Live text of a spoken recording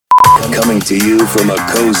Coming to you from a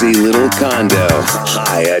cozy little condo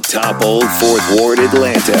high atop Old Fourth Ward,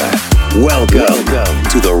 Atlanta. Welcome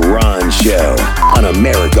to The Ron Show on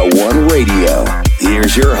America One Radio.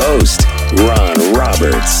 Here's your host, Ron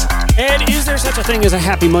Roberts. And is there such a thing as a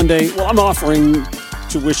happy Monday? Well, I'm offering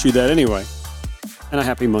to wish you that anyway. And a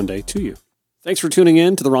happy Monday to you. Thanks for tuning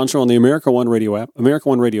in to The Ron Show on the America One Radio app,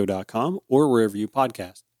 AmericaOneRadio.com, or wherever you podcast.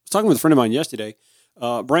 I was talking with a friend of mine yesterday,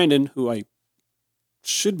 Brandon, who I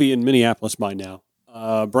should be in Minneapolis by now.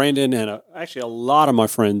 Brandon and actually a lot of my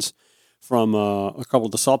friends from a couple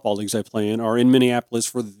of the softball leagues I play in are in Minneapolis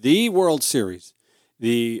for the World Series,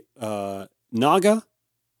 the NAGA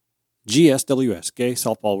GSWS, Gay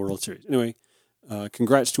Softball World Series. Anyway,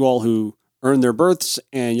 congrats to all who earned their berths,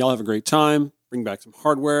 and y'all have a great time. Bring back some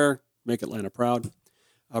hardware, make Atlanta proud.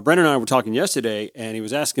 Brandon and I were talking yesterday, and he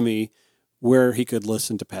was asking me where he could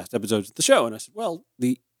listen to past episodes of the show. And I said, well,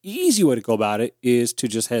 the easy way to go about it is to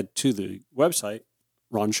just head to the website,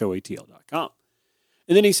 ronshowatl.com.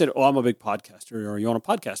 And then he said, oh, I'm a big podcaster. Are you on a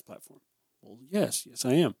podcast platform? Well, yes,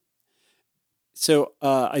 I am. So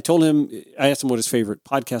I told him, I asked him what his favorite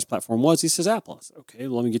podcast platform was. He says, Apple. I said, okay,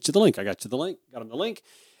 well, let me get you the link. I got you the link, got him the link.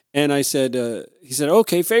 And I said, he said,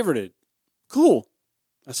 okay, favorited. Cool.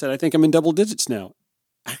 I said, I think I'm in double digits now.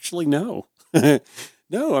 Actually, no.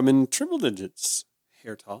 No, I'm in triple digits.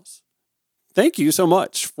 Hair toss. Thank you so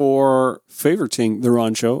much for favoriting The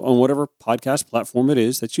Ron Show on whatever podcast platform it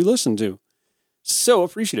is that you listen to. So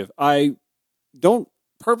appreciative. I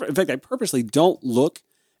purposely don't look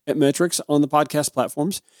at metrics on the podcast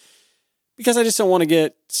platforms because I just don't want to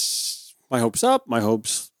get my hopes up, my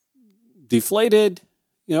hopes deflated.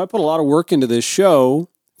 You know, I put a lot of work into this show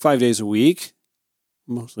 5 days a week,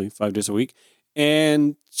 mostly 5 days a week.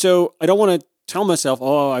 And so I don't want to tell myself,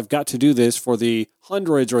 oh, I've got to do this for the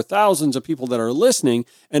hundreds or thousands of people that are listening.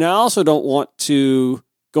 And I also don't want to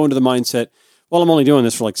go into the mindset, well, I'm only doing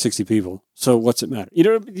this for like 60 people. So what's it matter?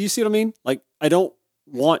 Do you see what I mean? Like, I don't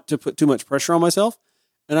want to put too much pressure on myself.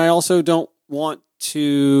 And I also don't want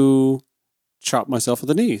to chop myself at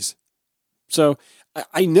the knees. So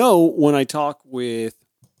I know when I talk with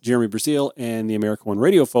Jeremy Brazil and the America One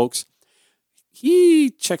Radio folks, he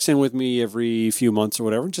checks in with me every few months or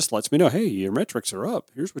whatever and just lets me know, hey, your metrics are up.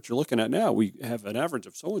 Here's what you're looking at now. We have an average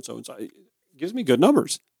of so-and-so. And so it gives me good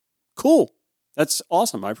numbers. Cool. That's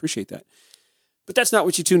awesome. I appreciate that. But that's not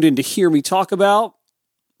what you tuned in to hear me talk about.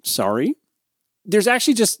 Sorry. There's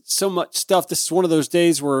actually just so much stuff. This is one of those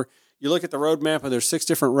days where you look at the roadmap and there's 6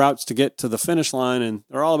 different routes to get to the finish line and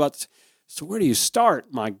they're all about, so where do you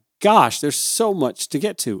start? My gosh, there's so much to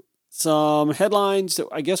get to. Some headlines that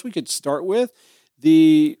I guess we could start with.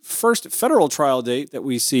 The first federal trial date that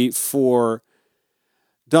we see for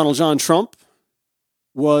Donald John Trump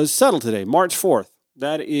was settled today, March 4th.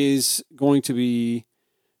 That is going to be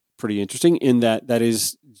pretty interesting in that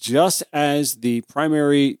is just as the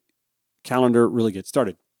primary calendar really gets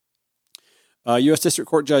started. U.S. District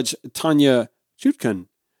Court Judge Tanya Chutkan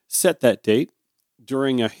set that date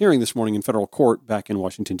during a hearing this morning in federal court back in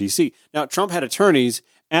Washington, D.C. Now, Trump had attorneys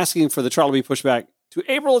asking for the trial to be pushed back to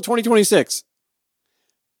April of 2026.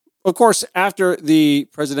 Of course, after the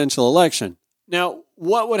presidential election. Now,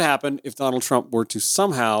 what would happen if Donald Trump were to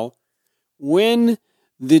somehow win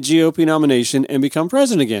the GOP nomination and become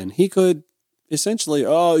president again? He could essentially,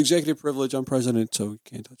 executive privilege, I'm president, so you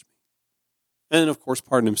can't touch me. And then, of course,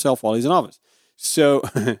 pardon himself while he's in office. So,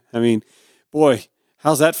 I mean, boy,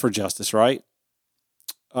 how's that for justice, right?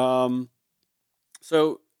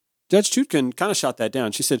 So Judge Chutkan kind of shot that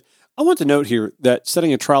down. She said, I want to note here that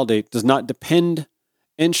setting a trial date does not depend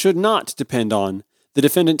and should not depend on the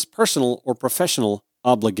defendant's personal or professional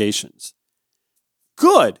obligations.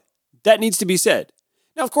 Good. That needs to be said.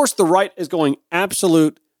 Now, of course, the right is going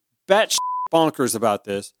absolute batshit bonkers about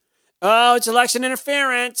this. Oh, it's election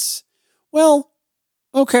interference. Well,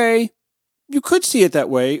 okay, you could see it that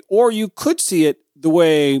way, or you could see it the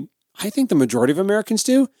way I think the majority of Americans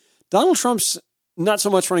do. Donald Trump's not so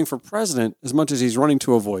much running for president as much as he's running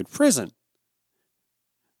to avoid prison.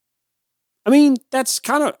 I mean, that's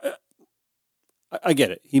kind of, I get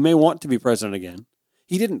it. He may want to be president again.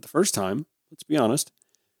 He didn't the first time, let's be honest.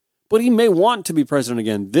 But he may want to be president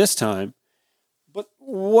again this time. But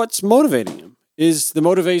what's motivating him? Is the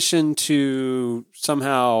motivation to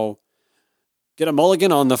somehow get a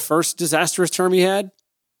mulligan on the first disastrous term he had?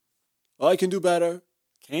 I can do better.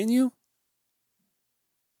 Can you?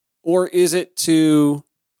 Or is it to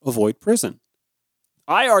avoid prison?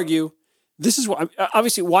 I argue this is why,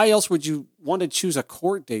 obviously, why else would you want to choose a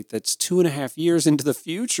court date that's 2.5 years into the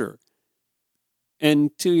future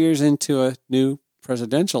and 2 years into a new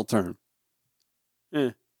presidential term?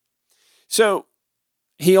 So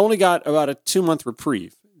he only got about a 2-month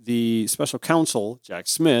reprieve. The special counsel, Jack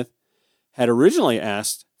Smith, had originally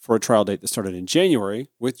asked for a trial date that started in January,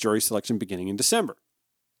 with jury selection beginning in December.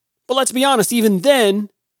 But let's be honest, even then,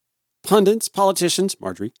 pundits, politicians,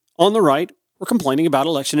 Marjorie, on the right, were complaining about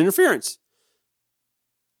election interference.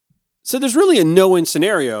 So there's really a no-win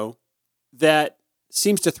scenario that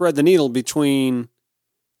seems to thread the needle between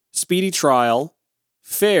speedy trial,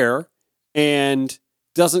 fair, and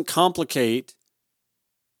doesn't complicate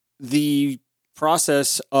the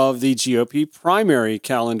process of the GOP primary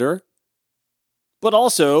calendar, but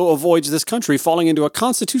also avoids this country falling into a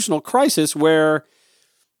constitutional crisis where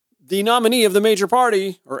the nominee of the major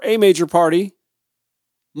party, or a major party,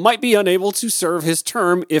 might be unable to serve his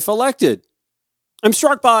term if elected. I'm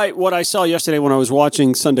struck by what I saw yesterday when I was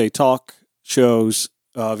watching Sunday talk shows.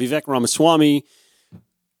 Vivek Ramaswamy,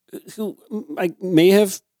 who I may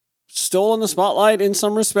have stolen the spotlight in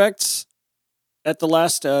some respects at the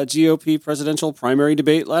last GOP presidential primary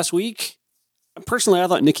debate last week. Personally, I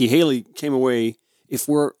thought Nikki Haley came away, if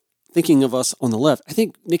we're thinking of us on the left, I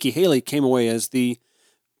think Nikki Haley came away as the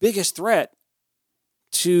biggest threat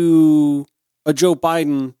to a Joe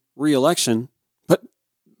Biden re-election, but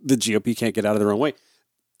the GOP can't get out of their own way.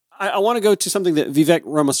 I want to go to something that Vivek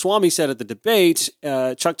Ramaswamy said at the debate.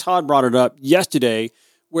 Chuck Todd brought it up yesterday,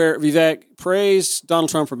 where Vivek praised Donald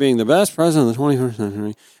Trump for being the best president of the 21st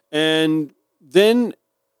century. And then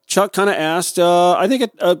Chuck kind of asked, I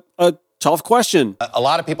think, a tough question. A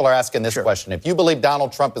lot of people are asking this question. If you believe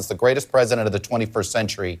Donald Trump is the greatest president of the 21st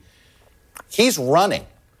century, he's running.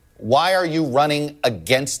 Why are you running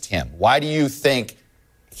against him? Why do you think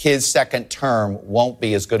his second term won't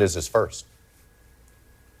be as good as his first?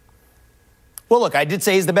 Well, look, I did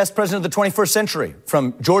say he's the best president of the 21st century.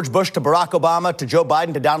 From George Bush to Barack Obama to Joe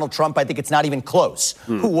Biden to Donald Trump, I think it's not even close.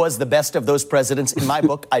 Who was the best of those presidents? In my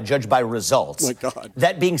book, I judge by results. My God.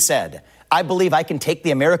 That being said, I believe I can take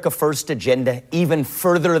the America First agenda even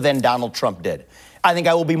further than Donald Trump did. I think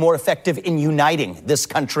I will be more effective in uniting this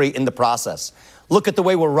country in the process. Look at the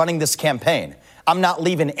way we're running this campaign. I'm not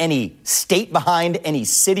leaving any state behind, any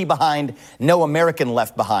city behind, no American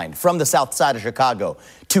left behind, from the south side of Chicago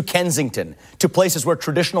to Kensington, to places where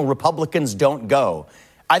traditional Republicans don't go.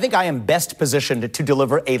 I think I am best positioned to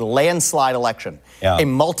deliver a landslide election, a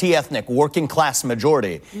multi-ethnic working class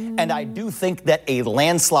majority. And I do think that a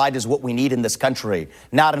landslide is what we need in this country,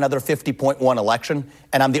 not another 50.1 election.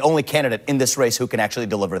 And I'm the only candidate in this race who can actually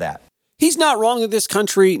deliver that. He's not wrong that this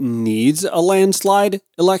country needs a landslide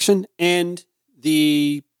election, and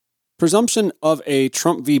the presumption of a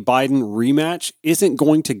Trump v. Biden rematch isn't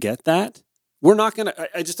going to get that. We're not going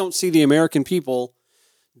to, I just don't see the American people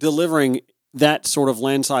delivering that sort of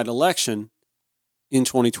landslide election in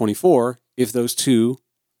 2024 if those two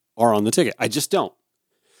are on the ticket. I just don't.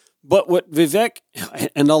 But what Vivek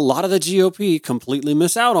and a lot of the GOP completely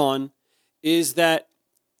miss out on is that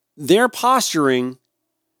their posturing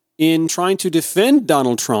in trying to defend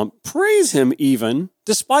Donald Trump, praise him even,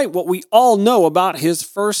 despite what we all know about his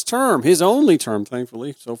first term, his only term,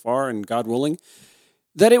 thankfully, so far, and God willing,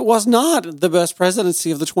 that it was not the best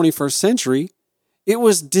presidency of the 21st century. It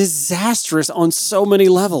was disastrous on so many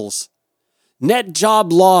levels. Net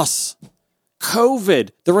job loss,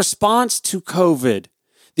 COVID, the response to COVID,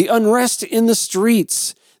 the unrest in the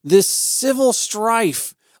streets, this civil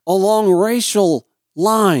strife along racial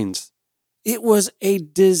lines. It was a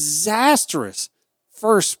disastrous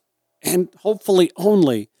first and hopefully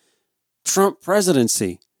only Trump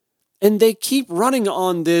presidency. And they keep running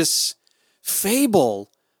on this fable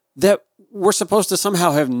that we're supposed to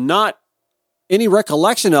somehow have not any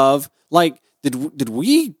recollection of. Like, did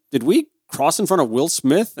we cross in front of Will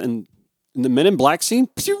Smith and in the Men in Black scene?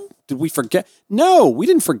 Pew! Did we forget? No, we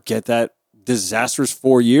didn't forget that disastrous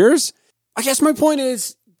 4 years. I guess my point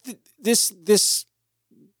is this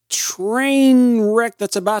train wreck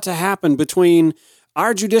that's about to happen between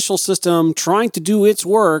our judicial system trying to do its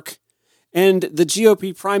work and the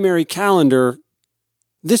GOP primary calendar.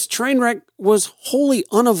 This train wreck was wholly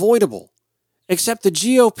unavoidable, except the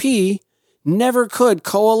GOP never could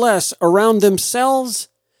coalesce around themselves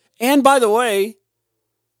and, by the way,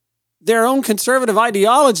 their own conservative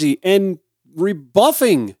ideology and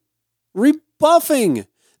rebuffing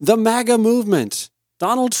the MAGA movement,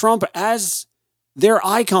 Donald Trump as their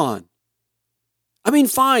icon. I mean,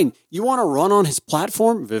 fine, you want to run on his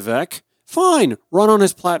platform, Vivek? Fine, run on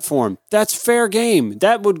his platform. That's fair game.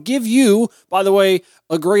 That would give you, by the way,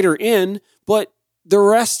 a greater in, but the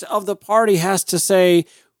rest of the party has to say,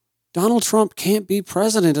 Donald Trump can't be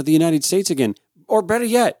president of the United States again. Or better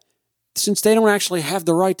yet, since they don't actually have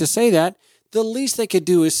the right to say that, the least they could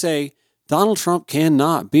do is say, Donald Trump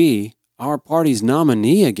cannot be our party's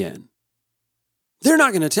nominee again. They're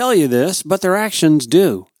not going to tell you this, but their actions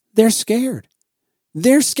do. They're scared.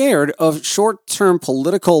 They're scared of short-term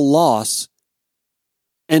political loss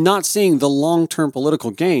and not seeing the long-term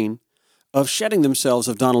political gain of shedding themselves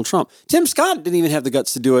of Donald Trump. Tim Scott didn't even have the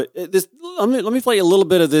guts to do it. Let me play a little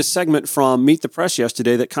bit of this segment from Meet the Press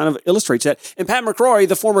yesterday that kind of illustrates that. And Pat McCrory,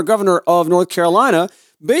 the former governor of North Carolina,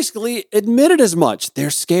 basically admitted as much.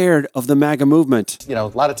 They're scared of the MAGA movement. You know,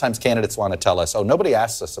 a lot of times candidates want to tell us, oh, nobody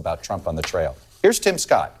asks us about Trump on the trail. Here's Tim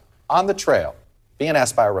Scott on the trail being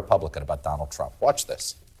asked by a Republican about Donald Trump. Watch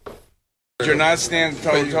this. You're not standing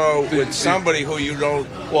toe-to-toe with somebody who you don't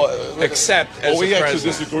accept as we a actually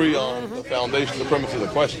president. disagree on the foundation, the premise of the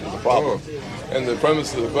question, the problem. And the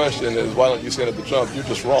premise of the question is, why don't you send it to Trump? You're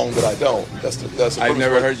just wrong that I don't. That's I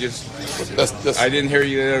never heard you. That's, I didn't hear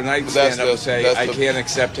you the other night stand up and say, I can't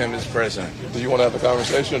accept him as president. Do you want to have a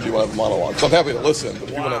conversation or do you want to have a monologue? So I'm happy to listen, but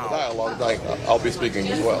if you want to have a dialogue, I'll be speaking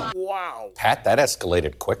as well. Wow. Pat, that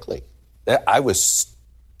escalated quickly. I was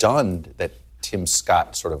stunned that Tim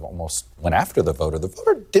Scott sort of almost went after the voter. The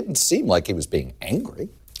voter didn't seem like he was being angry.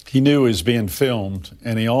 He knew he was being filmed,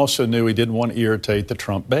 and he also knew he didn't want to irritate the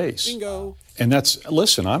Trump base. Bingo. And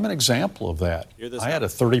listen, I'm an example of that. I had a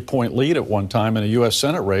 30-point lead at one time in a U.S.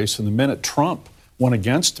 Senate race, and the minute Trump went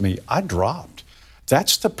against me, I dropped.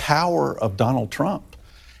 That's the power of Donald Trump.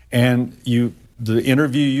 And the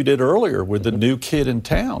interview you did earlier with the new kid in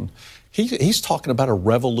town, he's talking about a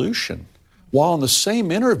revolution. While in the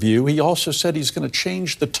same interview, he also said he's going to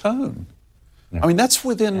change the tone. I mean, that's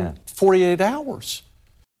within 48 hours.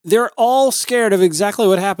 They're all scared of exactly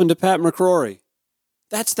what happened to Pat McCrory.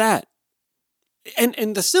 That's that.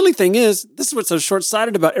 And the silly thing is, this is what's so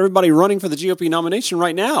short-sighted about everybody running for the GOP nomination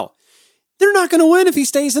right now. They're not going to win if he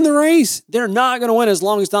stays in the race. They're not going to win as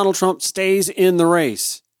long as Donald Trump stays in the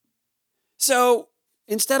race. So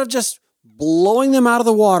instead of just blowing them out of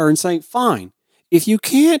the water and saying, fine, if you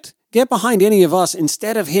can't get behind any of us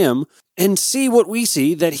instead of him and see what we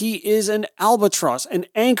see, that he is an albatross, an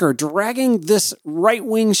anchor, dragging this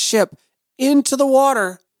right-wing ship into the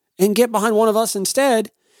water, and get behind one of us instead,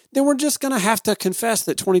 then we're just going to have to confess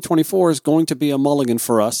that 2024 is going to be a mulligan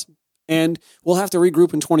for us, and we'll have to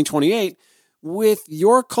regroup in 2028 with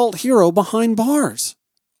your cult hero behind bars.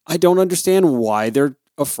 I don't understand why they're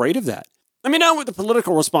afraid of that. I mean, now what the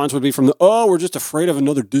political response would be from we're just afraid of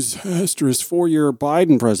another disastrous 4-year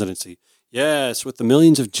Biden presidency. Yes, with the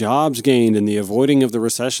millions of jobs gained and the avoiding of the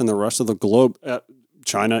recession, the rest of the globe,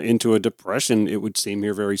 China into a depression, it would seem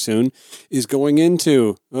here very soon, is going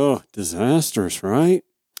into, disastrous, right?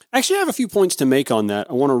 Actually, I have a few points to make on that.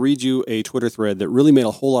 I want to read you a Twitter thread that really made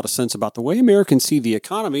a whole lot of sense about the way Americans see the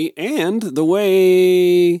economy and the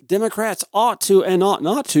way Democrats ought to and ought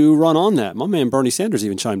not to run on that. My man Bernie Sanders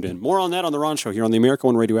even chimed in. More on that on The Ron Show here on the America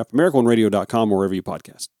One Radio app, AmericaOneRadio.com, wherever you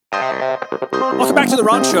podcast. Welcome back to The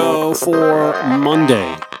Ron Show for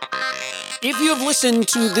Monday. If you have listened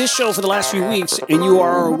to this show for the last few weeks and you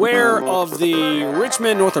are aware of the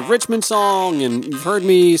Richmond, North of Richmond song, and you've heard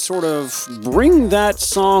me sort of bring that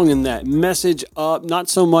song and that message up, not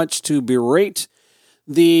so much to berate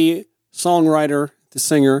the songwriter, the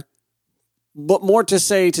singer, but more to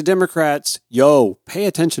say to Democrats, pay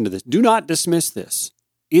attention to this. Do not dismiss this.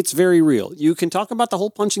 It's very real. You can talk about the whole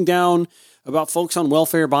punching down, about folks on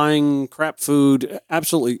welfare buying crap food.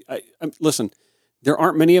 Absolutely. Listen. There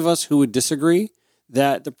aren't many of us who would disagree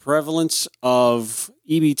that the prevalence of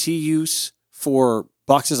EBT use for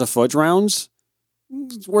boxes of fudge rounds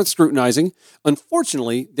is worth scrutinizing.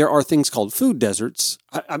 Unfortunately, there are things called food deserts.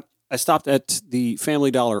 I stopped at the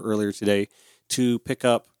Family Dollar earlier today to pick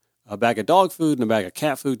up a bag of dog food and a bag of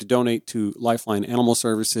cat food to donate to Lifeline Animal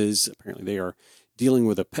Services. Apparently, they are dealing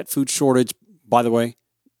with a pet food shortage. By the way,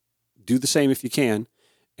 do the same if you can.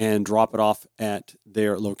 And drop it off at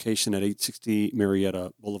their location at 860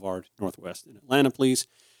 Marietta Boulevard Northwest in Atlanta, please.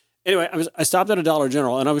 Anyway, I stopped at a Dollar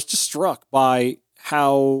General, and I was just struck by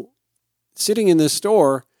how sitting in this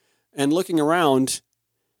store and looking around,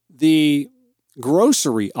 the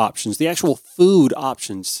grocery options, the actual food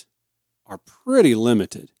options, are pretty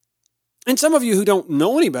limited. And some of you who don't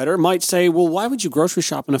know any better might say, well, why would you grocery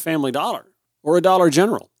shop in a Family Dollar or a Dollar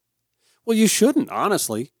General? Well, you shouldn't,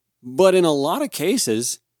 honestly. But in a lot of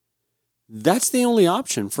cases, that's the only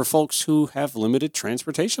option for folks who have limited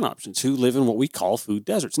transportation options, who live in what we call food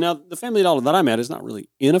deserts. Now, the Family Dollar that I'm at is not really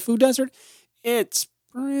in a food desert. It's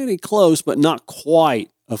pretty close, but not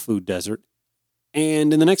quite a food desert.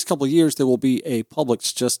 And in the next couple of years, there will be a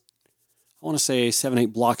Publix just, I want to say,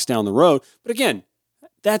 7-8 blocks down the road. But again,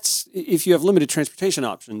 that's if you have limited transportation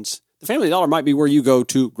options. The Family Dollar might be where you go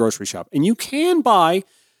to grocery shop. And you can buy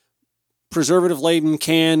preservative-laden,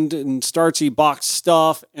 canned, and starchy boxed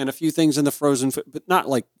stuff and a few things in the frozen food, but not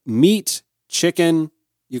like meat, chicken.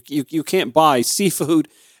 You can't buy seafood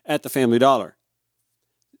at the Family Dollar.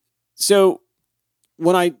 So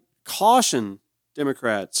when I caution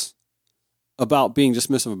Democrats about being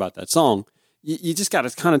dismissive about that song, you just got to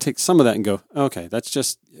kind of take some of that and go, okay, that's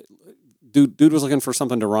just, dude was looking for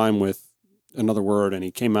something to rhyme with another word, and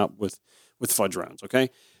he came out with fudge rounds, okay?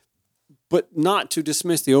 But not to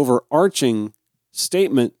dismiss the overarching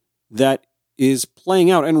statement that is playing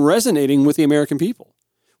out and resonating with the American people.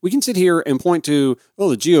 We can sit here and point to,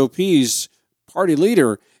 the GOP's party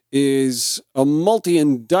leader is a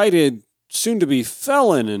multi-indicted, soon-to-be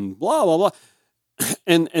felon and blah, blah, blah.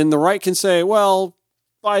 And the right can say, well,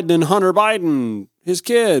 Biden and Hunter Biden, his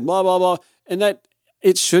kid, blah, blah, blah. And that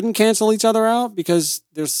it shouldn't cancel each other out because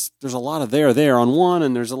there's a lot of there on one,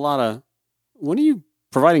 and there's a lot of, when are you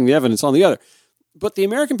providing the evidence on the other? But the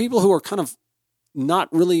American people who are kind of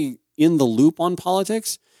not really in the loop on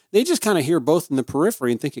politics, they just kind of hear both in the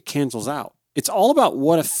periphery and think it cancels out. It's all about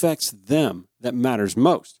what affects them that matters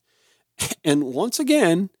most. And once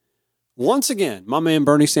again, my man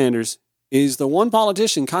Bernie Sanders is the one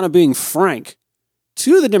politician kind of being frank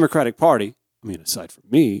to the Democratic Party, I mean, aside from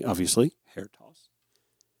me, obviously, hair toss,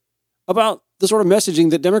 about the sort of messaging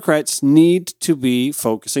that Democrats need to be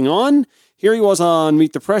focusing on. Here he was on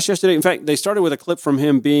Meet the Press yesterday. In fact, they started with a clip from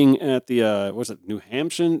him being at the,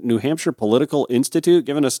 New Hampshire Political Institute,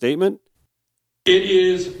 giving a statement. It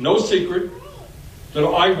is no secret that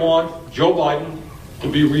I want Joe Biden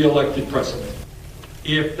to be reelected president.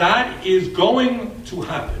 If that is going to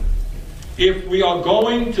happen, if we are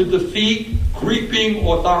going to defeat creeping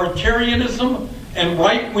authoritarianism and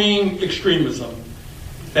right-wing extremism,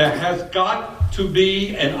 there has got to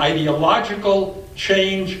be an ideological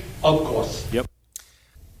change of course. Yep.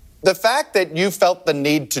 The fact that you felt the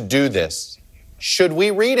need to do this, should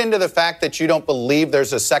we read into the fact that you don't believe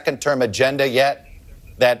there's a second-term agenda yet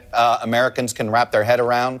that Americans can wrap their head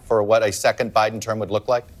around for what a second Biden term would look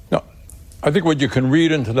like? No. I think what you can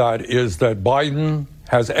read into that is that Biden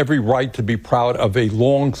has every right to be proud of a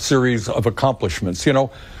long series of accomplishments.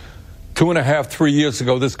 2.5, 3 years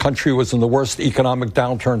ago, this country was in the worst economic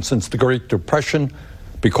downturn since the Great Depression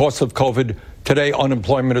because of COVID. Today,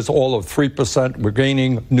 unemployment is all of 3%. We're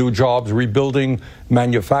gaining new jobs, rebuilding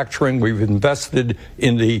manufacturing. We've invested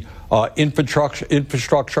in the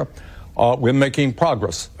infrastructure. We're making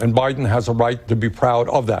progress, and Biden has a right to be proud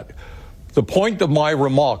of that. The point of my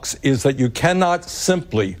remarks is that you cannot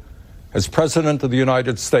simply, as President of the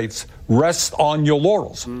United States, rest on your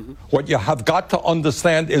laurels. Mm-hmm. What you have got to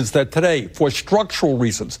understand is that today, for structural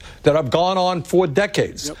reasons that have gone on for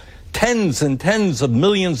decades, tens and tens of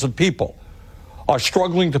millions of people are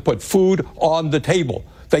struggling to put food on the table.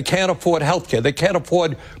 They can't afford health care. They can't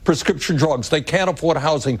afford prescription drugs. They can't afford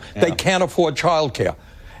housing. Yeah. They can't afford child care.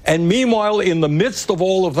 And meanwhile, in the midst of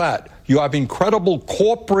all of that, you have incredible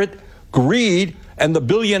corporate greed, and the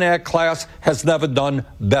billionaire class has never done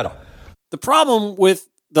better. The problem with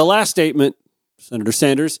the last statement, Senator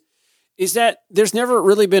Sanders, is that there's never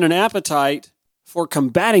really been an appetite for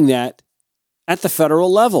combating that at the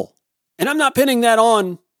federal level. And I'm not pinning that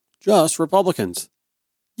on just Republicans.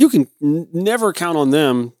 You can never count on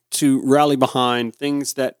them to rally behind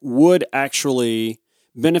things that would actually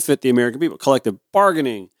benefit the American people. Collective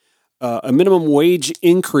bargaining, a minimum wage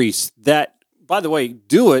increase that, by the way,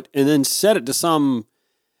 do it and then set it to some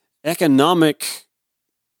economic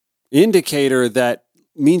indicator that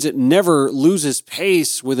means it never loses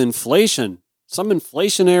pace with inflation, some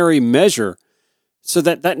inflationary measure, so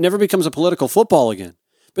that that never becomes a political football again.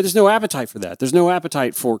 But there's no appetite for that. There's no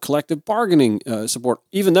appetite for collective bargaining support,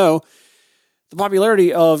 even though the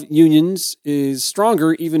popularity of unions is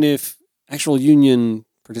stronger, even if actual union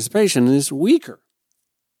participation is weaker.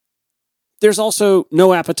 There's also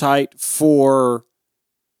no appetite for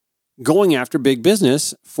going after big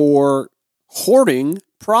business for hoarding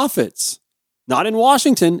profits. Not in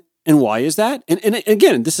Washington. And why is that? And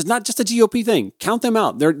again, this is not just a GOP thing. Count them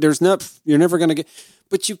out. There's not, you're never going to get,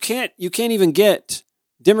 but you can't even get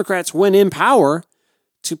Democrats, when in power,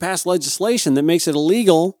 to pass legislation that makes it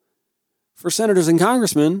illegal for senators and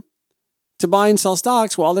congressmen to buy and sell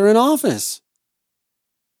stocks while they're in office.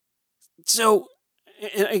 So,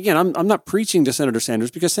 again, I'm not preaching to Senator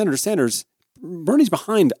Sanders because Senator Sanders, Bernie's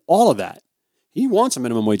behind all of that. He wants a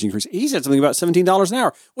minimum wage increase. He said something about $17 an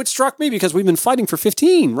hour, which struck me because we've been fighting for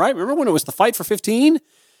 15, right? Remember when it was the fight for 15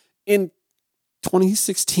 in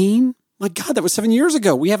 2016? My God, that was 7 years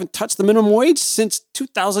ago. We haven't touched the minimum wage since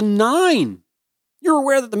 2009. You're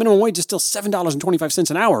aware that the minimum wage is still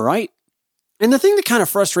 $7.25 an hour, right? And the thing that kind of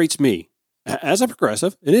frustrates me as a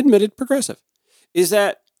progressive, an admitted progressive, is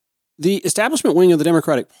that the establishment wing of the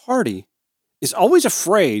Democratic Party is always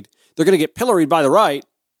afraid they're going to get pilloried by the right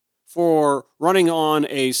for running on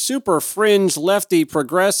a super fringe, lefty,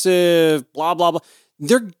 progressive, blah, blah, blah.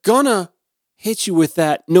 They're going to hit you with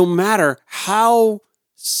that no matter how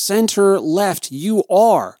center left you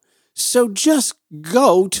are. So just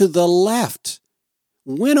go to the left.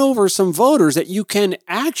 Win over some voters that you can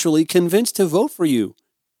actually convince to vote for you.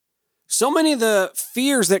 So many of the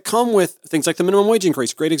fears that come with things like the minimum wage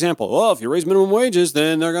increase, great example. Oh, if you raise minimum wages,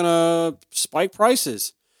 then they're going to spike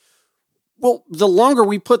prices. Well, the longer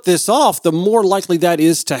we put this off, the more likely that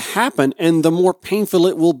is to happen, and the more painful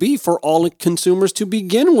it will be for all consumers to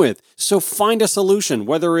begin with. So find a solution,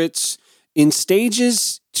 whether it's in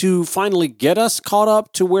stages to finally get us caught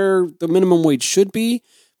up to where the minimum wage should be.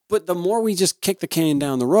 But the more we just kick the can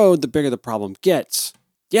down the road, the bigger the problem gets.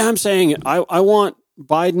 Yeah, I'm saying I want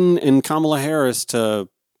Biden and Kamala Harris to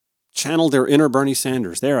channel their inner Bernie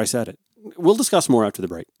Sanders. There, I said it. We'll discuss more after the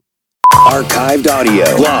break. Archived audio,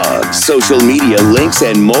 blogs, social media links,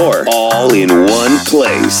 and more, all in one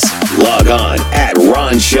place. Log on at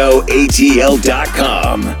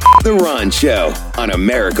ronshowatl.com. The Ron Show on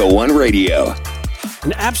America One Radio.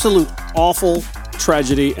 An absolute awful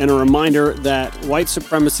tragedy and a reminder that white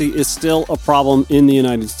supremacy is still a problem in the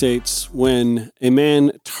United States when a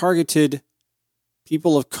man targeted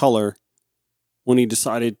people of color when he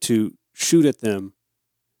decided to shoot at them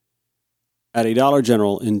at a Dollar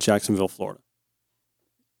General in Jacksonville, Florida.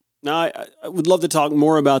 Now, I would love to talk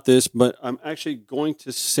more about this, but I'm actually going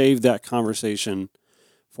to save that conversation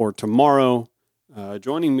for tomorrow.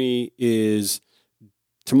 Joining me is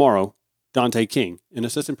tomorrow, Dante King, an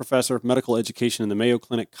assistant professor of medical education in the Mayo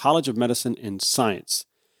Clinic College of Medicine and Science.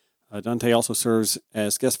 Dante also serves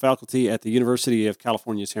as guest faculty at the University of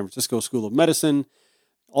California, San Francisco School of Medicine.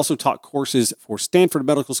 Also taught courses for Stanford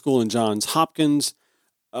Medical School and Johns Hopkins.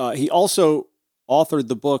 He also authored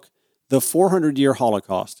the book, The 400-Year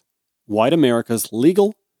Holocaust, White America's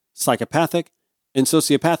Legal, Psychopathic, and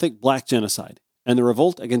Sociopathic Black Genocide, and the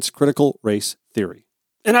Revolt Against Critical Race Theory.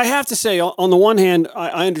 And I have to say, on the one hand,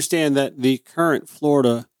 I understand that the current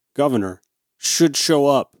Florida governor should show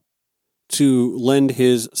up to lend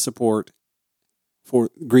his support for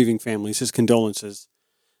grieving families, his condolences,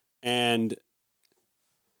 and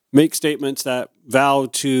make statements that vow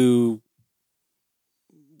to...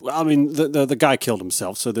 I mean, the guy killed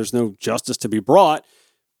himself, so there's no justice to be brought.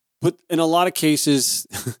 But in a lot of cases,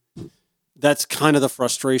 that's kind of the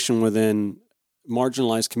frustration within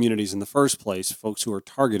marginalized communities in the first place, folks who are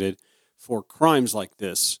targeted for crimes like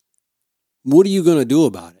this. What are you going to do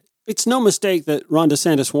about it? It's no mistake that Ron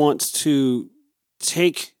DeSantis wants to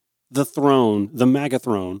take the throne, the MAGA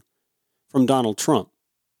throne, from Donald Trump.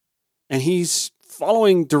 And he's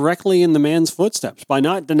following directly in the man's footsteps by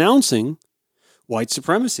not denouncing white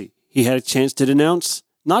supremacy. He had a chance to denounce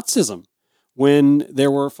Nazism when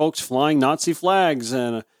there were folks flying Nazi flags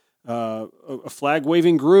and a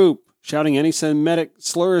flag-waving group shouting anti-Semitic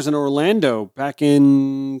slurs in Orlando back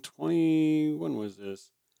in when was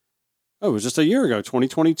this? Oh, it was just a year ago,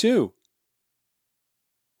 2022.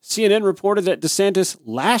 CNN reported that DeSantis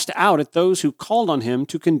lashed out at those who called on him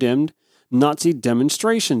to condemn Nazi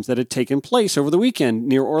demonstrations that had taken place over the weekend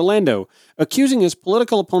near Orlando, accusing his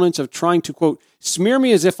political opponents of trying to, quote, smear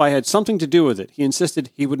me as if I had something to do with it. He insisted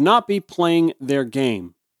he would not be playing their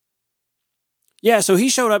game. Yeah, so he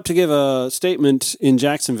showed up to give a statement in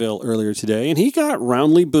Jacksonville earlier today, and he got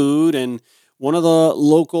roundly booed, and one of the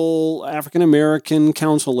local African-American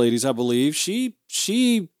council ladies, I believe, she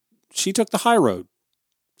took the high road.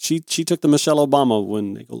 She took the Michelle Obama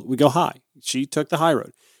when we go high. She took the high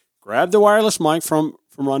road. Grabbed the wireless mic from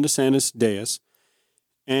Ron DeSantis' dais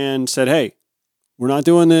and said, hey, we're not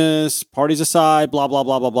doing this. Parties aside, blah, blah,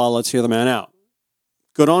 blah, blah, blah. Let's hear the man out.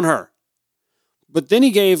 Good on her. But then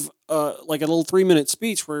he gave like a little 3-minute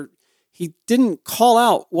speech where he didn't call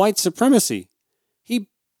out white supremacy. He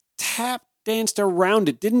tap danced around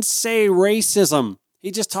it, didn't say racism.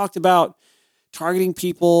 He just talked about targeting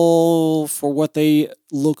people for what they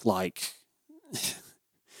look like.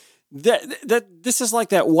 This is like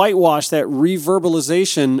that whitewash, that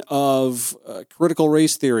reverbalization of critical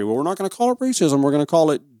race theory. Well, we're not going to call it racism. We're going to call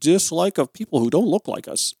it dislike of people who don't look like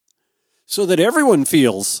us, so that everyone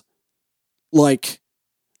feels like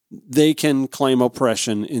they can claim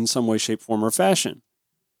oppression in some way, shape, form, or fashion.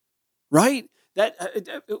 Right? That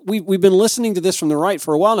we've been listening to this from the right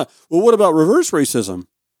for a while now. Well, what about reverse racism?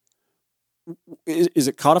 Is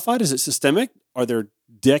it codified? Is it systemic? Are there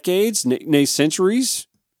decades, nay centuries,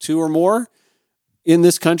 2 or more, in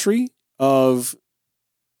this country of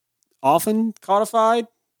often codified,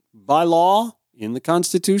 by law in the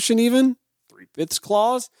Constitution even, 3/5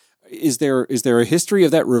 clause? Is there a history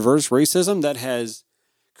of that reverse racism that has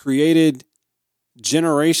created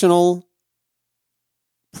generational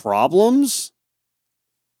problems?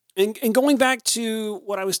 And going back to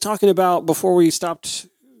what I was talking about before we stopped,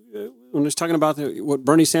 when I was talking about what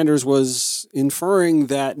Bernie Sanders was inferring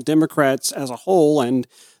that Democrats as a whole and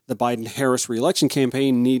the Biden-Harris reelection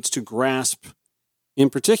campaign needs to grasp in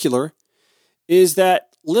particular, is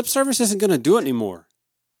that lip service isn't going to do it anymore.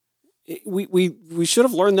 We should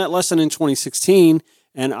have learned that lesson in 2016,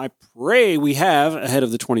 and I pray we have ahead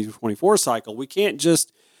of the 2024 cycle. We can't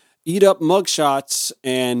just eat up mugshots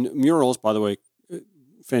and murals. By the way,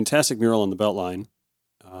 fantastic mural on the Beltline.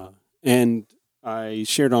 And I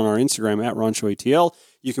shared on our Instagram at RonShowATL.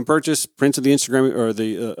 You can purchase prints of the Instagram or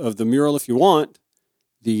of the mural if you want.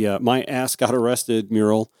 The "My Ass Got Arrested"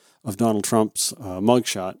 mural of Donald Trump's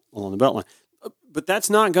mugshot along the Beltline. But that's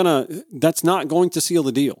not going to seal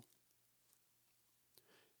the deal.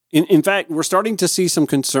 In fact, we're starting to see some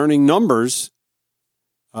concerning numbers.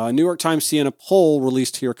 New York Times Siena poll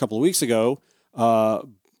released here a couple of weeks ago.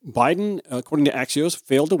 Biden, according to Axios,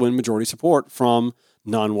 failed to win majority support from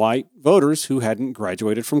non-white voters who hadn't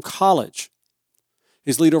graduated from college.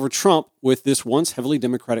 His lead over Trump with this once heavily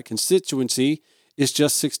Democratic constituency is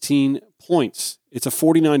just 16 points. It's a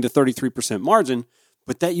 49 to 33% margin,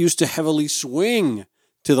 but that used to heavily swing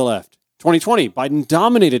to the left. 2020, Biden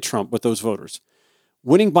dominated Trump with those voters,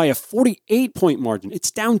 winning by a 48-point margin. It's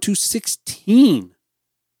down to 16.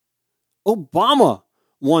 Obama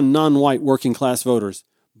won non-white working class voters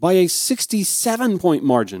by a 67-point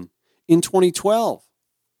margin in 2012.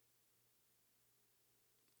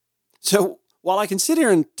 So while I can sit here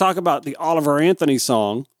and talk about the Oliver Anthony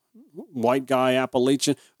song, White Guy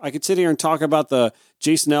Appalachian, I could sit here and talk about the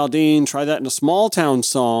Jason Aldean, Try That in a Small Town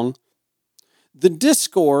song, the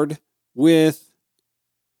discord with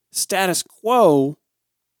status quo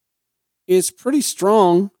is pretty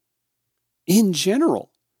strong in general.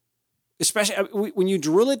 Especially when you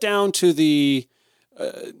drill it down to the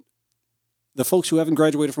folks who haven't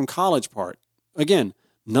graduated from college part. Again,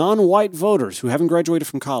 non-white voters who haven't graduated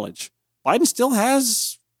from college. Biden still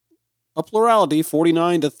has a plurality,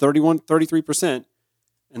 49 to 33%,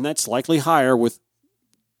 and that's likely higher with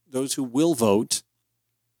those who will vote.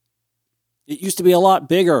 It used to be a lot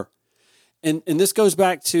bigger. And this goes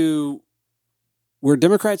back to where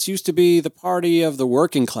Democrats used to be the party of the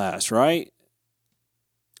working class, right?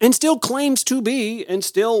 And still claims to be, and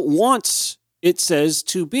still wants, it says,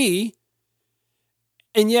 to be.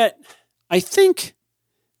 And yet, I think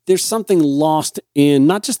there's something lost in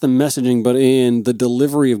not just the messaging, but in the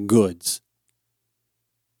delivery of goods.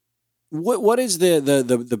 What is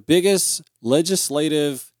the biggest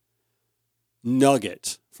legislative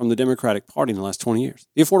nugget from the Democratic Party in the last 20 years?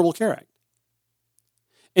 The Affordable Care Act.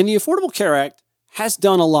 And the Affordable Care Act has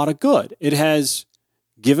done a lot of good. It has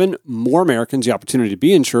given more Americans the opportunity to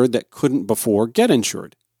be insured that couldn't before get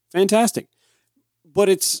insured. Fantastic. But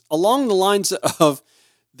it's along the lines of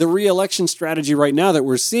the re-election strategy right now that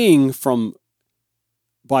we're seeing from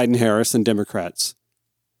Biden, Harris, and Democrats.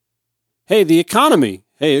 Hey, the economy.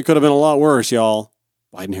 Hey, it could have been a lot worse, y'all.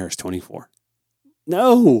 Biden, Harris, 24.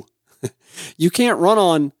 No. You can't run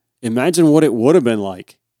on imagine what it would have been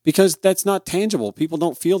like, because that's not tangible. People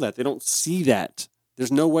don't feel that. They don't see that.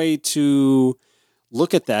 There's no way to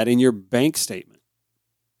look at that in your bank statement.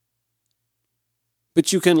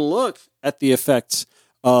 But you can look at the effects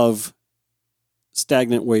of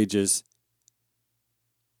stagnant wages,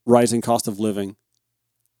 rising cost of living,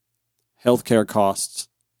 healthcare costs,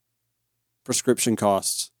 prescription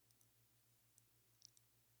costs,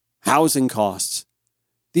 housing costs.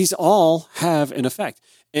 These all have an effect.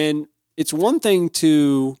 And it's one thing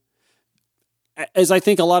to, as I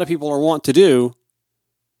think a lot of people are wont to do,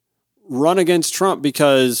 run against Trump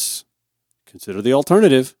because consider the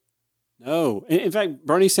alternative. No. In fact,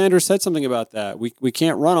 Bernie Sanders said something about that. We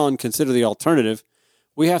can't run on consider the alternative.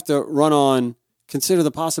 We have to run on consider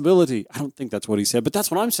the possibility. I don't think that's what he said, but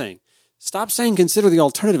that's what I'm saying. Stop saying consider the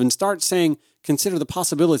alternative and start saying consider the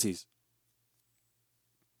possibilities.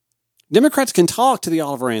 Democrats can talk to the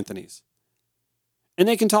Oliver Anthonys. And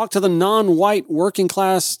they can talk to the non-white working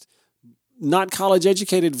class, not college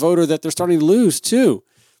educated voter that they're starting to lose too.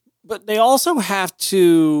 But they also have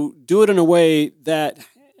to do it in a way that,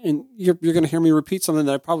 and you're going to hear me repeat something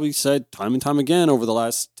that I probably said time and time again over the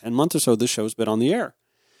last 10 months or so this show's been on the air.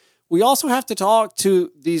 We also have to talk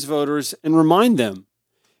to these voters and remind them,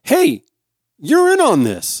 hey, you're in on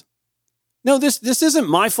this. No, this isn't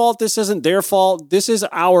my fault. This isn't their fault. This is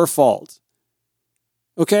our fault.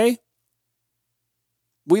 Okay?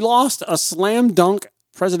 We lost a slam dunk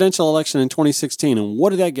presidential election in 2016. And what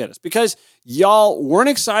did that get us? Because y'all weren't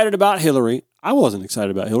excited about Hillary. I wasn't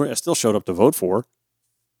excited about Hillary. I still showed up to vote for her.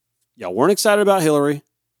 Y'all weren't excited about Hillary.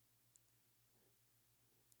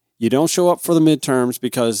 You don't show up for the midterms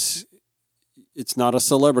because it's not a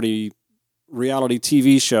celebrity reality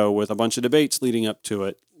TV show with a bunch of debates leading up to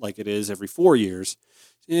it like it is every 4 years.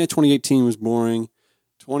 2018 was boring.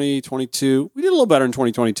 2022, we did a little better in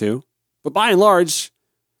 2022. But by and large,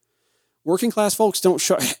 working class folks don't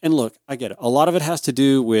show. And look, I get it. A lot of it has to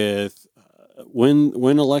do with when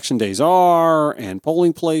election days are and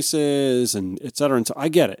polling places and et cetera. And so I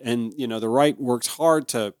get it. And, you know, the right works hard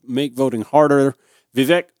to make voting harder.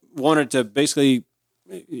 Vivek wanted to basically,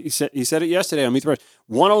 he said it yesterday on Meet the Press,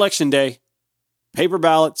 one election day, paper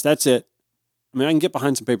ballots, that's it. I mean, I can get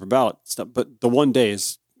behind some paper ballot stuff, but the one day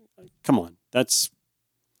is, come on, that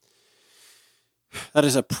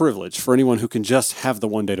is a privilege for anyone who can just have the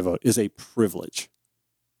one day to vote is a privilege.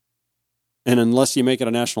 And unless you make it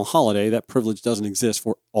a national holiday, that privilege doesn't exist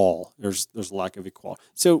for all. There's a lack of equality.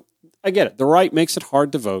 So I get it. The right makes it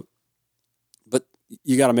hard to vote, but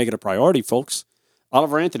you got to make it a priority, folks.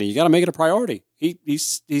 Oliver Anthony, you got to make it a priority. He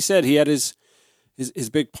said he had his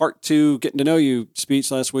big part 2 getting to know you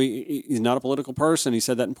speech last week. He's not a political person. He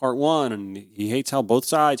said that in part 1, and he hates how both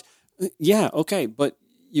sides. Yeah, okay, but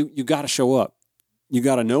you got to show up. You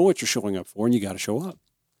got to know what you're showing up for, and you got to show up.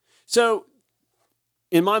 So,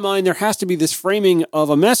 in my mind, there has to be this framing of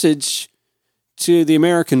a message to the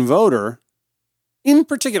American voter in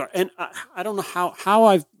particular. And I don't know how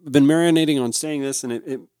I've been marinating on saying this,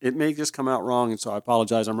 and it may just come out wrong, and so I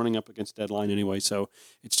apologize. I'm running up against a deadline anyway, so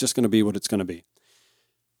it's just going to be what it's going to be.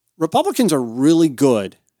 Republicans are really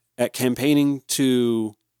good at campaigning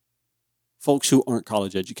to folks who aren't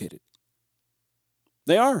college educated.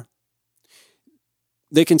 They are.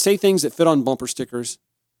 They can say things that fit on bumper stickers,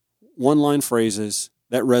 one-line phrases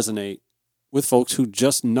that resonate with folks who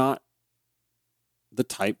just not the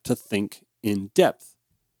type to think in depth.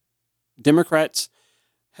 Democrats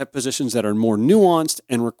have positions that are more nuanced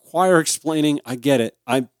and require explaining. I get it.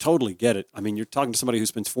 I totally get it. I mean, you're talking to somebody who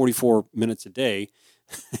spends 44 minutes a day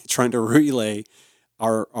trying to relay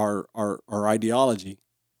our ideology.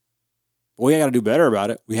 But we got to do better about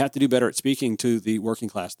it. We have to do better at speaking to the working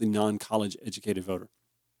class, the non-college educated voter.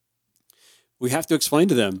 We have to explain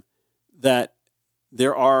to them that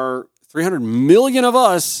there are 300 million of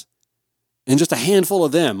us and just a handful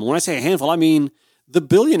of them. When I say a handful, I mean the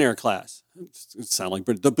billionaire class. It sounds like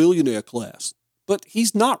the billionaire class. But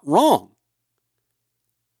he's not wrong.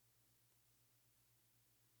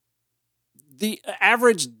 The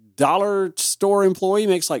average dollar store employee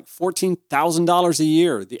makes like $14,000 a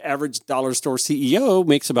year. The average dollar store CEO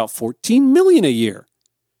makes about $14 million a year.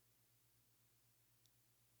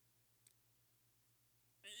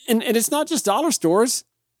 And it's not just dollar stores.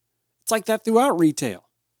 It's like that throughout retail.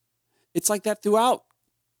 It's like that throughout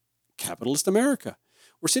capitalist America.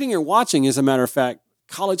 We're sitting here watching, as a matter of fact,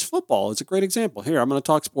 college football is a great example. Here, I'm going to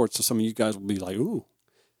talk sports, so some of you guys will be like, ooh.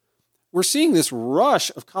 We're seeing this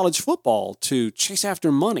rush of college football to chase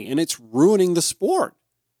after money, and it's ruining the sport.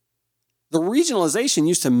 The regionalization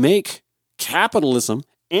used to make capitalism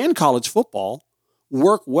and college football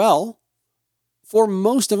work well for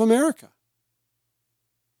most of America.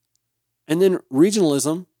 And then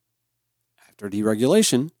regionalism, after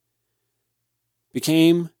deregulation,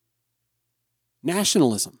 became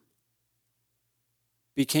nationalism,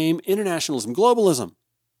 became internationalism, globalism.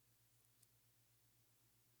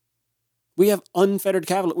 We have unfettered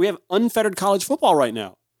capital. We have unfettered college football right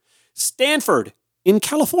now. Stanford in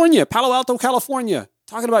California, Palo Alto, California,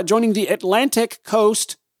 talking about joining the Atlantic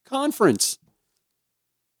Coast Conference.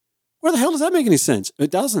 Where the hell does that make any sense? It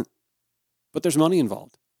doesn't. But there's money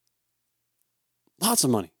involved. Lots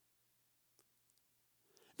of money.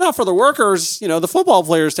 Not for the workers, the football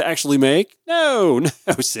players to actually make. No,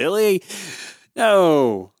 silly.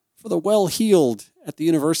 No. For the well-heeled at the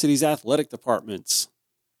university's athletic departments.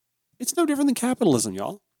 It's no different than capitalism,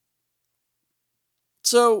 y'all.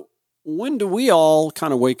 So when do we all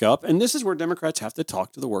kind of wake up? And this is where Democrats have to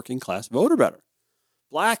talk to the working class voter better.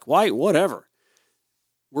 Black, white, whatever.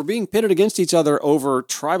 We're being pitted against each other over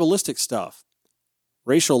tribalistic stuff,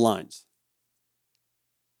 racial lines,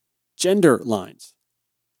 gender lines,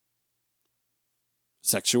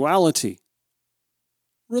 sexuality,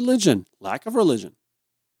 religion, lack of religion,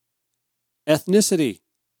 ethnicity,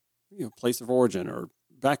 place of origin or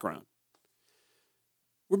background.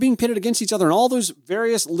 We're being pitted against each other in all those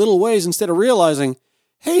various little ways instead of realizing,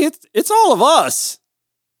 hey, it's all of us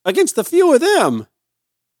against the few of them.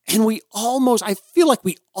 And I feel like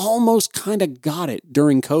we almost kind of got it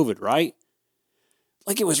during COVID, right?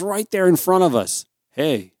 Like it was right there in front of us.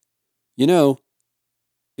 hey,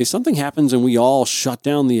 if something happens and we all shut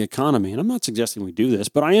down the economy, and I'm not suggesting we do this,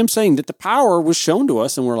 but I am saying that the power was shown to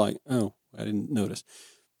us and we're like, oh, I didn't notice.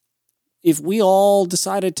 If we all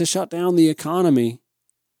decided to shut down the economy,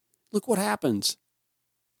 look what happens.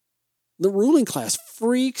 The ruling class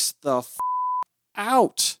freaks the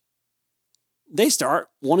out. They start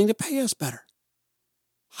wanting to pay us better.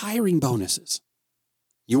 Hiring bonuses.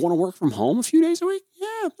 You want to work from home a few days a week?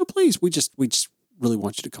 Yeah, no, please. We just really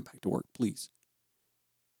want you to come back to work, please.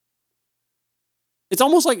 It's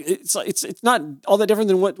almost like it's not all that different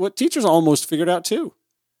than what teachers almost figured out too.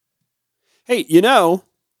 Hey,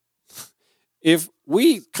 if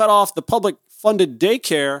we cut off the public funded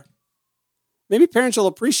daycare, maybe parents will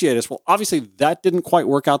appreciate us. Well, obviously that didn't quite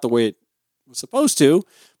work out the way it was supposed to.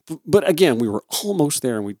 But again, we were almost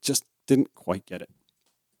there and we just didn't quite get it.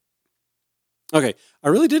 Okay, I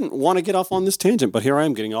really didn't want to get off on this tangent, but here I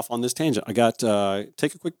am getting off on this tangent. I got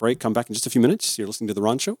take a quick break, come back in just a few minutes. You're listening to The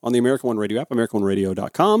Ron Show on the American One Radio app,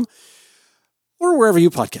 AmericanOneRadio.com, or wherever you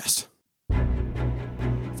podcast.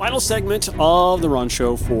 Final segment of The Ron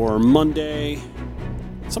Show for Monday.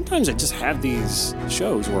 Sometimes I just have these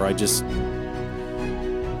shows where I just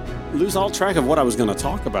lose all track of what I was going to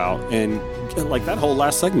talk about, and like that whole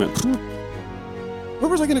last segment. Where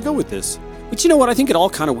was I going to go with this? But you know what? I think it all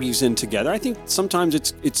kind of weaves in together. I think sometimes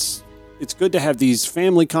it's good to have these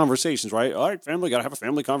family conversations, right? All right, family, got to have a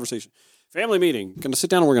family conversation. Family meeting. Going to sit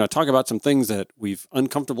down and we're going to talk about some things that we've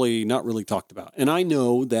uncomfortably not really talked about. And I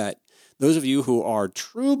know that those of you who are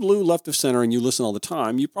true blue left of center and you listen all the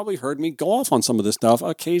time, you probably heard me go off on some of this stuff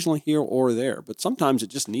occasionally here or there. But sometimes it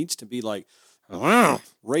just needs to be like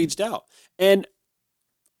raged out. And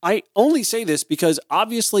I only say this because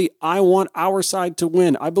obviously I want our side to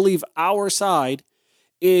win. I believe our side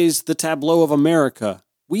is the tableau of America.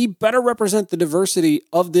 We better represent the diversity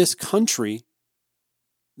of this country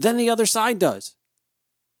than the other side does.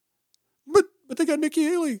 But they got Nikki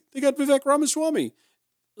Haley. They got Vivek Ramaswamy,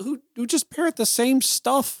 who just parrot the same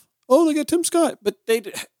stuff. Oh, they got Tim Scott. But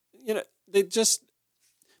but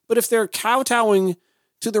if they're kowtowing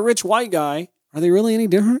to the rich white guy, are they really any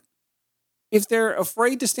different? If they're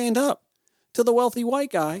afraid to stand up to the wealthy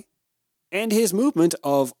white guy and his movement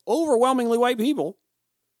of overwhelmingly white people,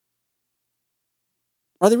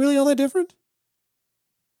 are they really all that different?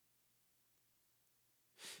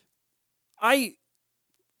 I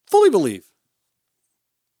fully believe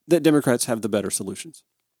that Democrats have the better solutions.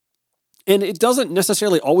 And it doesn't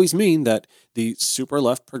necessarily always mean that the super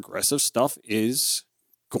left progressive stuff is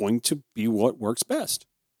going to be what works best.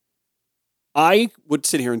 I would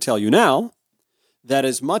sit here and tell you now that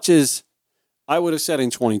as much as I would have said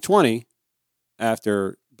in 2020,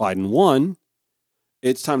 after Biden won,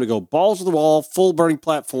 it's time to go balls to the wall, full burning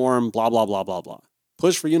platform, blah, blah, blah, blah, blah.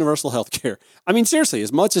 Push for universal health care. I mean, seriously,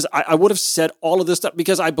 as much as I would have said all of this stuff,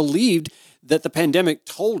 because I believed that the pandemic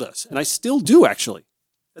told us, and I still do actually,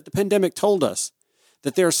 that the pandemic told us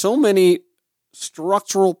that there are so many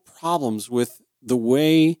structural problems with the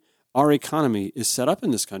way our economy is set up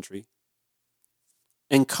in this country.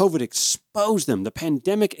 And COVID exposed them. The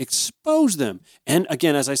pandemic exposed them. And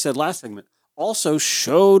again, as I said last segment, also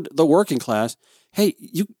showed the working class, hey,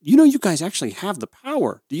 you guys actually have the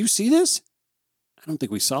power. Do you see this? I don't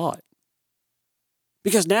think we saw it.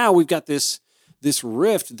 Because now we've got this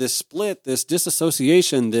rift, this split, this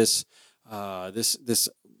disassociation, this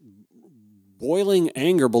boiling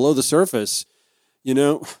anger below the surface.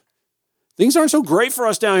 Things aren't so great for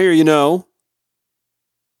us down here,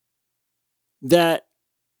 that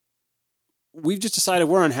we've just decided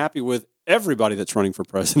we're unhappy with everybody that's running for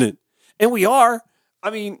president. And we are. I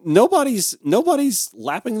mean, nobody's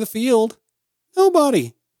lapping the field.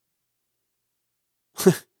 Nobody.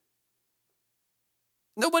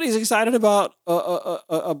 Nobody's excited about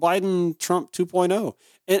a Biden-Trump 2.0.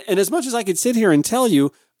 And as much as I could sit here and tell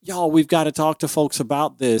you, y'all, we've got to talk to folks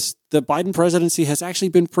about this, the Biden presidency has actually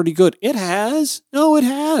been pretty good. It has. No, it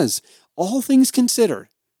has. All things considered. ...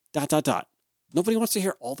 Nobody wants to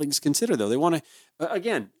hear all things considered, though. They want to,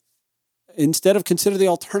 again, instead of consider the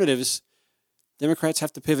alternatives, Democrats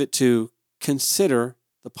have to pivot to consider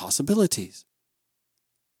the possibilities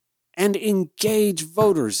and engage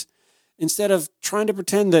voters instead of trying to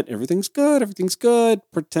pretend that everything's good,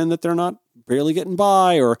 pretend that they're not barely getting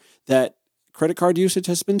by, or that credit card usage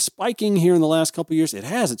has been spiking here in the last couple of years. It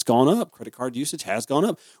has. It's gone up. Credit card usage has gone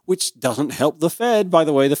up, which doesn't help the Fed. By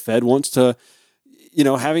the way, the Fed wants to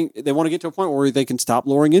they want to get to a point where they can stop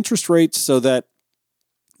lowering interest rates so that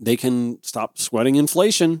they can stop sweating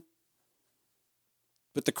inflation.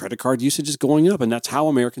 But the credit card usage is going up, and that's how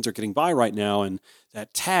Americans are getting by right now. And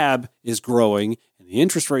that tab is growing, and the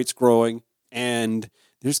interest rate's growing. And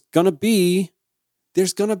there's going to be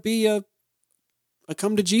a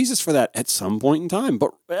come to Jesus for that at some point in time.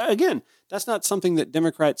 But again, that's not something that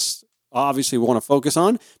Democrats obviously want to focus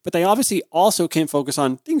on, but they obviously also can't focus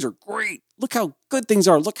on things are great. Look how good things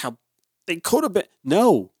are. Look how they could have been.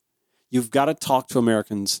 No, you've got to talk to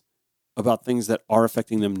Americans about things that are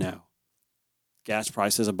affecting them now. Gas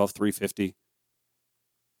prices above $3.50.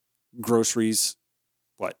 Groceries,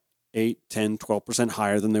 8, 10, 12%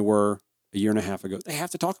 higher than they were a year and a half ago. They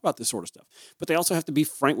have to talk about this sort of stuff. But they also have to be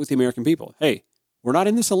frank with the American people. Hey, we're not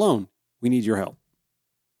in this alone. We need your help.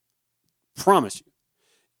 Promise you.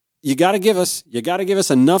 You got to give us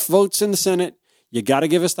enough votes in the Senate. You got to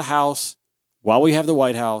give us the House while we have the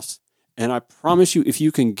White House. And I promise you, if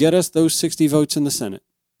you can get us those 60 votes in the Senate,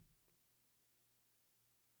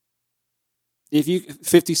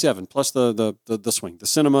 57 plus the swing, the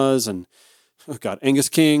cinemas and Angus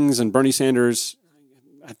Kings and Bernie Sanders.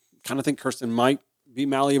 I kind of think Kirsten might be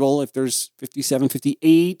malleable if there's 57,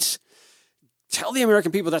 58. Tell the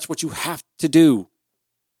American people that's what you have to do.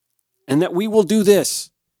 And that we will do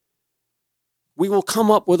this. We will come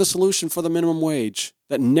up with a solution for the minimum wage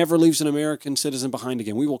that never leaves an American citizen behind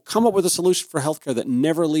again. We will come up with a solution for healthcare that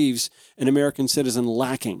never leaves an American citizen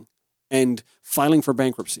lacking and filing for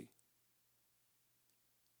bankruptcy.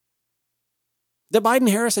 The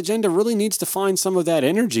Biden-Harris agenda really needs to find some of that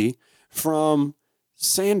energy from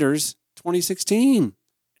Sanders 2016.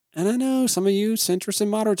 And I know some of you centrists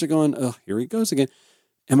and moderates are going, oh, here he goes again.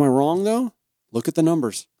 Am I wrong, though? Look at the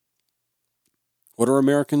numbers. What are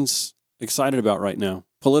Americans excited about right now,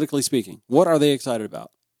 politically speaking? What are they excited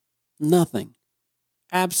about? Nothing.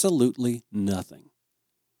 Absolutely nothing.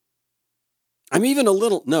 I'm even I'm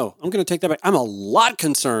going to take that back. I'm a lot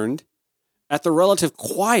concerned at the relative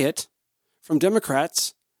quiet from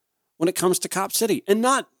Democrats when it comes to Cop City, and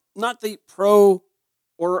not the pro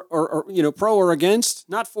or against,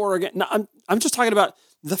 not for or against. No, I'm just talking about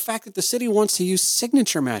the fact that the city wants to use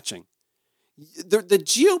signature matching. The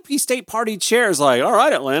GOP state party chair is like, all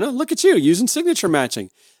right, Atlanta, look at you using signature matching.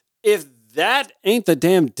 If that ain't the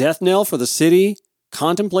damn death knell for the city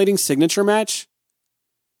contemplating signature match,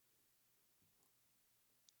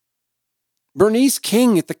 Bernice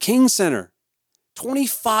King at the King Center,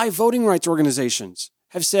 25 voting rights organizations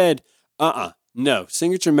have said, no,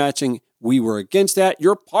 signature matching, we were against that.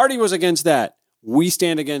 Your party was against that. We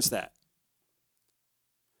stand against that.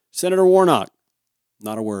 Senator Warnock,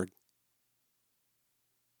 not a word.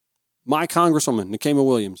 My Congresswoman, Nikema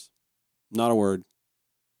Williams, not a word.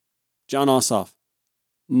 John Ossoff,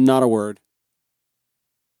 not a word.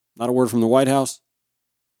 Not a word from the White House.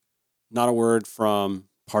 Not a word from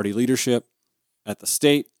party leadership at the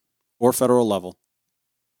state or federal level.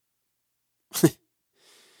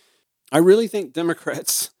 I really think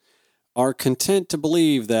Democrats are content to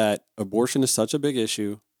believe that abortion is such a big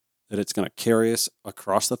issue that it's going to carry us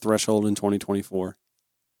across the threshold in 2024.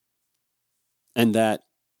 And that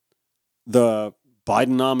the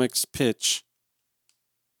Bidenomics pitch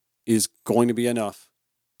is going to be enough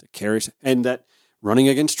to carry us, and that running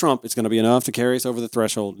against Trump is going to be enough to carry us over the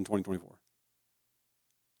threshold in 2024.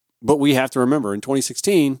 But we have to remember, in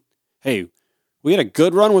 2016, hey, we had a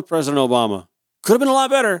good run with President Obama. Could have been a lot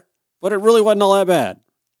better, but it really wasn't all that bad.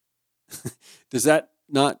 Does that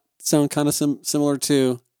not sound kind of similar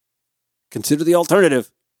to consider the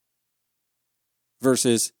alternative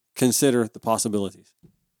versus consider the possibilities?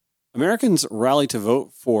 Americans rallied to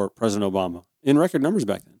vote for President Obama in record numbers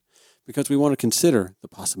back then because we want to consider the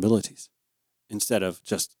possibilities instead of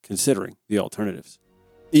just considering the alternatives,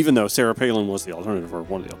 even though Sarah Palin was the alternative or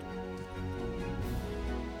one of the alternatives.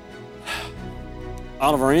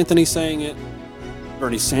 Oliver Anthony's saying it.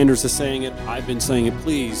 Bernie Sanders is saying it. I've been saying it.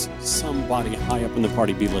 Please, somebody high up in the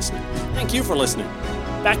party be listening. Thank you for listening.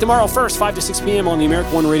 Back tomorrow first, 5 to 6 p.m. on the America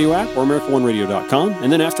One Radio app or AmericaOneRadio.com,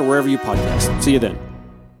 and then after wherever you podcast. See you then.